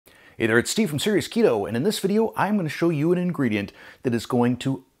Hey there, it's Steve from SeriousKeto, and in this video I'm going to show you an ingredient that is going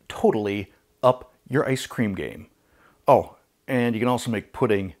to totally up your ice cream game. Oh, and you can also make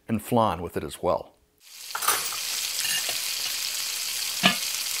pudding and flan with it as well.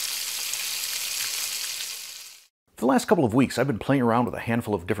 For the last couple of weeks I've been playing around with a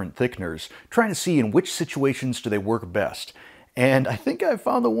handful of different thickeners, trying to see in which situations do they work best. And I think I've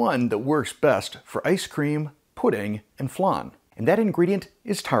found the one that works best for ice cream, pudding, and flan. And that ingredient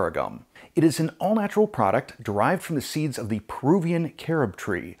is tarragon. It is an all-natural product derived from the seeds of the Peruvian carob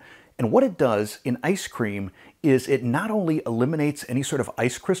tree. And what it does in ice cream is it not only eliminates any sort of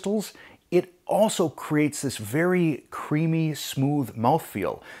ice crystals, it also creates this very creamy, smooth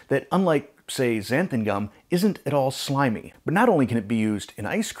mouthfeel that, unlike, say, xanthan gum, isn't at all slimy. But not only can it be used in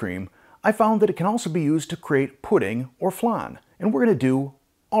ice cream, I found that it can also be used to create pudding or flan. And we're going to do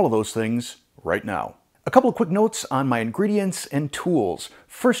all of those things right now. A couple of quick notes on my ingredients and tools.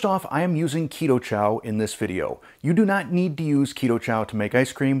 First off, I am using Keto Chow in this video. You do not need to use Keto Chow to make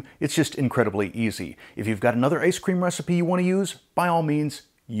ice cream. It's just incredibly easy. If you've got another ice cream recipe you want to use, by all means,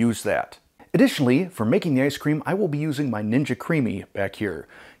 use that. Additionally, for making the ice cream, I will be using my Ninja Creamy back here.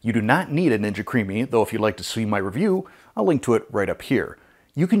 You do not need a Ninja Creamy, though if you'd like to see my review, I'll link to it right up here.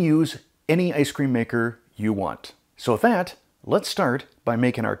 You can use any ice cream maker you want. So with that, let's start by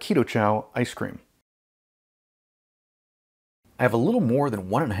making our Keto Chow ice cream. I have a little more than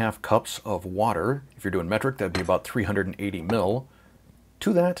 1.5 cups of water. If you're doing metric, that'd be about 380 ml.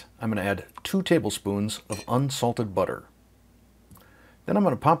 To that, I'm going to add 2 tablespoons of unsalted butter. Then I'm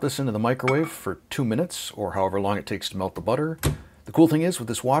going to pop this into the microwave for 2 minutes, or however long it takes to melt the butter. The cool thing is, with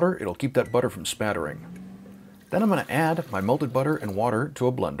this water, it'll keep that butter from spattering. Then I'm going to add my melted butter and water to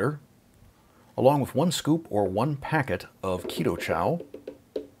a blender, along with 1 scoop or 1 packet of Keto Chow,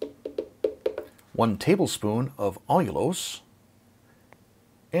 1 tablespoon of allulose,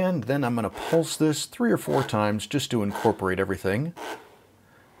 and then I'm going to pulse this 3 or 4 times just to incorporate everything.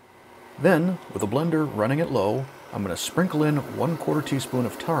 Then, with the blender running at low, I'm going to sprinkle in 1/4 teaspoon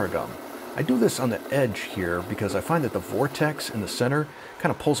of tarragon. I do this on the edge here because I find that the vortex in the center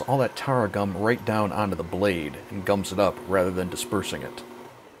kind of pulls all that tarragon right down onto the blade and gums it up rather than dispersing it.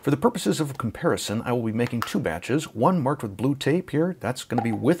 For the purposes of comparison, I will be making 2 batches, one marked with blue tape here, that's going to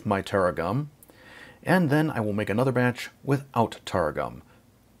be with my tarragon, and then I will make another batch without tarragon.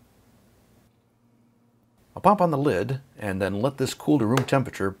 I'll pop on the lid and then let this cool to room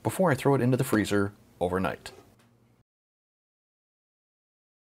temperature before I throw it into the freezer overnight.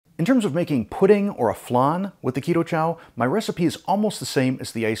 In terms of making pudding or a flan with the Keto Chow, my recipe is almost the same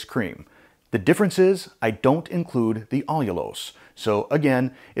as the ice cream. The difference is I don't include the allulose. So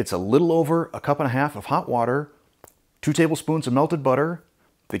again, it's a little over 1.5 cups of hot water, 2 tablespoons of melted butter,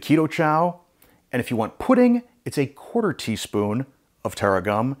 the Keto Chow, and if you want pudding, it's 1/4 teaspoon of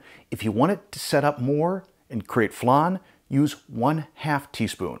tarragon. If you want it to set up more and create flan, use 1/2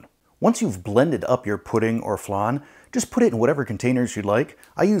 teaspoon. Once you've blended up your pudding or flan, just put it in whatever containers you'd like.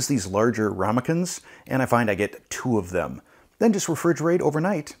 I use these larger ramekins, and I find I get 2 of them. Then just refrigerate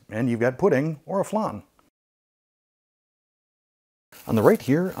overnight, and you've got pudding or a flan. On the right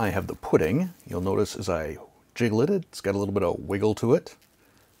here, I have the pudding. You'll notice as I jiggle it, it's got a little bit of wiggle to it.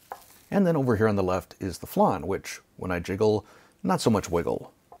 And then over here on the left is the flan, which, when I jiggle, not so much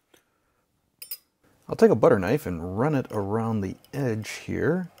wiggle. I'll take a butter knife and run it around the edge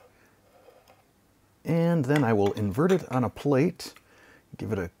here. And then I will invert it on a plate,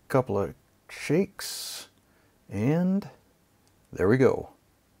 give it a couple of shakes, and there we go.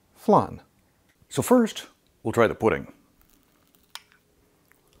 Flan. So first, we'll try the pudding.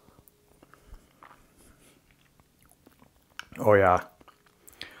 Oh yeah,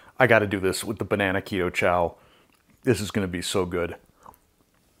 I gotta do this with the banana Keto Chow. This is gonna be so good.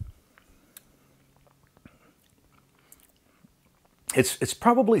 It's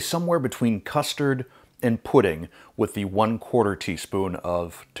probably somewhere between custard and pudding with the 1/4 teaspoon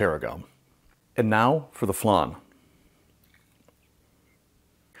of tarragon. And now for the flan.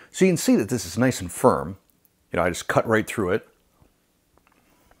 So you can see that this is nice and firm. You know, I just cut right through it.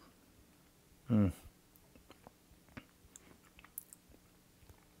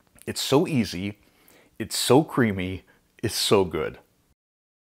 It's so easy, it's so creamy, it's so good.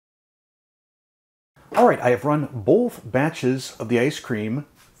 All right, I have run both batches of the ice cream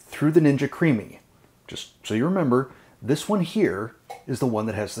through the Ninja Creamy. Just so you remember, this one here is the one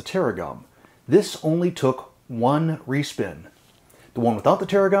that has the tarragon. This only took 1 respin. The one without the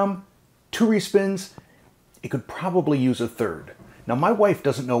tarragon, 2 respins. It could probably use a 3rd. Now my wife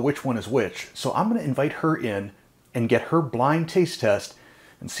doesn't know which one is which, so I'm going to invite her in and get her blind taste test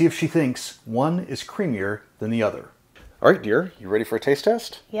and see if she thinks one is creamier than the other. All right, dear, you ready for a taste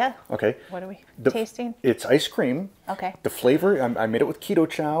test? Yeah. Okay. What are we tasting? It's ice cream. Okay. The flavor, I made it with Keto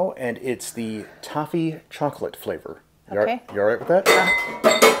Chow, and it's the toffee chocolate flavor. Okay. You all right with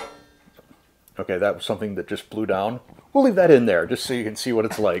that? Okay, that was something that just blew down. We'll leave that in there just so you can see what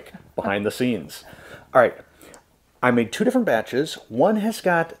it's like behind the scenes. All right. I made 2 different batches. One has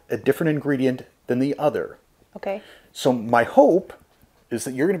got a different ingredient than the other. Okay. So my hope is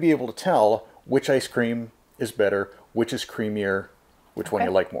that you're going to be able to tell which ice cream is better, which is creamier, which one you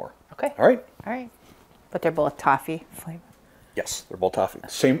like more. Okay. All right? All right. But they're both toffee flavor. Yes, they're both toffee.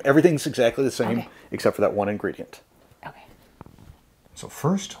 Same, everything's exactly the same except for that one ingredient. Okay. So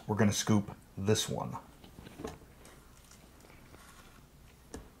first, we're going to scoop this one.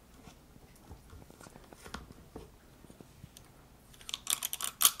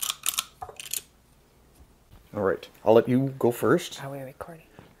 All right, I'll let you go first. Are we recording?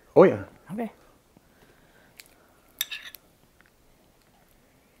 Oh, yeah. Okay.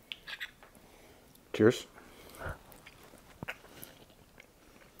 Cheers.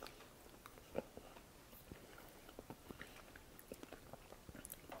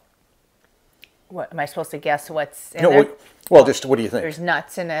 What am I supposed to guess? What's in No, there? well, just what do you think? There's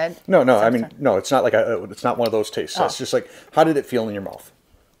nuts in it. No, I mean, no, it's not like it's not one of those tastes. Oh. It's just like, how did it feel in your mouth?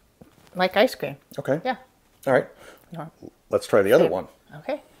 Like ice cream. Okay. Yeah. All right. No. Let's try the other one.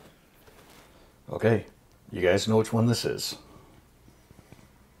 Okay. Okay. You guys know which one this is.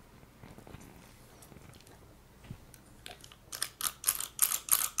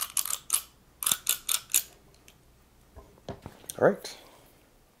 All right.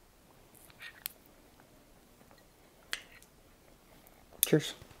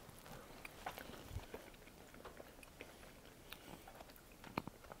 Cheers.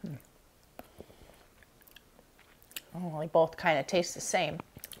 Oh, they both kind of taste the same.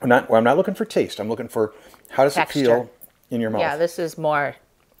 I'm not looking for taste. I'm looking for how does Texture. it feel in your mouth. Yeah, this is more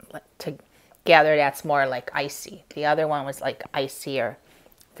together. That's more like icy. The other one was like icier.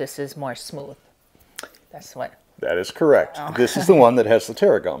 This is more smooth. That's what. That is correct. Oh. This is the one that has the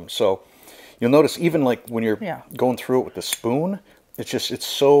tarragon. So you'll notice even like when you're going through it with the spoon, it's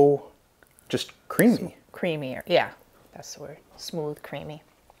so just creamy. Creamier. Yeah, that's the word. Smooth, creamy.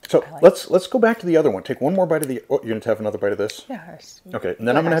 So let's go back to the other one. Take one more bite of the. Oh, you're going to have another bite of this? Yeah. Okay, and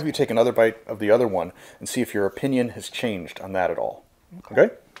then I'm going to have you take another bite of the other one and see if your opinion has changed on that at all. Okay?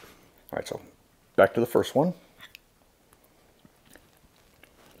 All right, so back to the first one.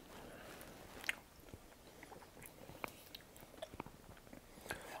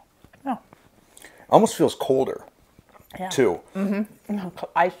 Oh. Almost feels colder, too. Mm-hmm.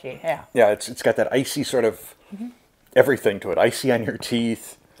 Icy, yeah. Yeah, it's got that icy sort of everything to it. Icy on your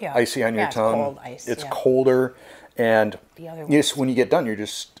teeth, icy on your tongue. It's cold ice. It's colder, and yes, when you get done,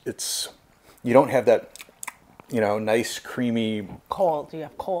 you don't have that, nice creamy. Cold. You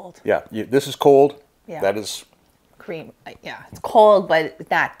have cold. Yeah, this is cold. Yeah. That is Cream. Yeah, it's cold,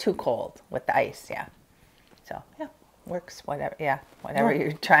 but not too cold with the ice. Yeah. So yeah, works. Whatever. Yeah, whatever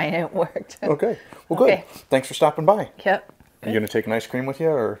you're trying, it worked. Okay. Well, good. Thanks for stopping by. Yep. Are you going to take an ice cream with you,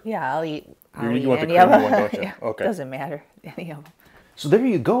 or? Yeah, I'll eat. You want the any of creamy them. one, don't you? Yeah, Okay. Doesn't matter. Any of them. So there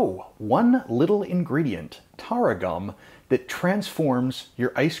you go. One little ingredient, tarragon, that transforms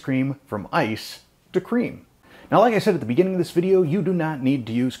your ice cream from ice to cream. Now, like I said at the beginning of this video, you do not need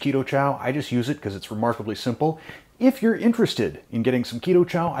to use Keto Chow. I just use it because it's remarkably simple. If you're interested in getting some Keto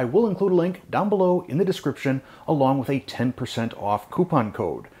Chow, I will include a link down below in the description along with a 10% off coupon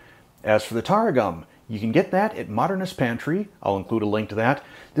code. As for the tarragon, you can get that at Modernist Pantry. I'll include a link to that.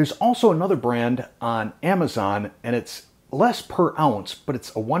 There's also another brand on Amazon, and it's less per ounce, but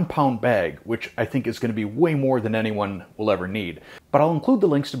it's a 1 pound bag, which I think is going to be way more than anyone will ever need. But I'll include the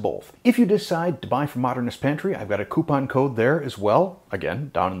links to both. If you decide to buy from Modernist Pantry, I've got a coupon code there as well,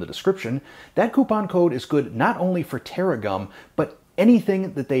 again, down in the description. That coupon code is good not only for tarragon, but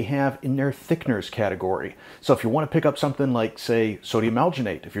anything that they have in their thickeners category. So if you want to pick up something like, say, sodium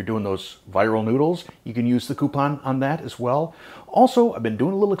alginate, if you're doing those viral noodles, you can use the coupon on that as well. Also, I've been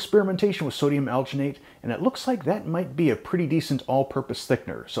doing a little experimentation with sodium alginate, and it looks like that might be a pretty decent all-purpose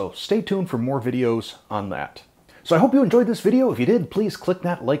thickener. So stay tuned for more videos on that. So I hope you enjoyed this video. If you did, please click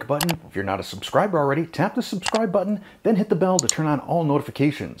that like button. If you're not a subscriber already, tap the subscribe button, then hit the bell to turn on all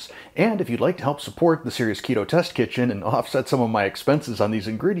notifications. And if you'd like to help support the Serious Keto Test Kitchen and offset some of my expenses on these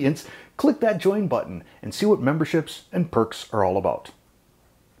ingredients, click that join button and see what memberships and perks are all about.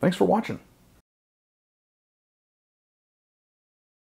 Thanks for watching.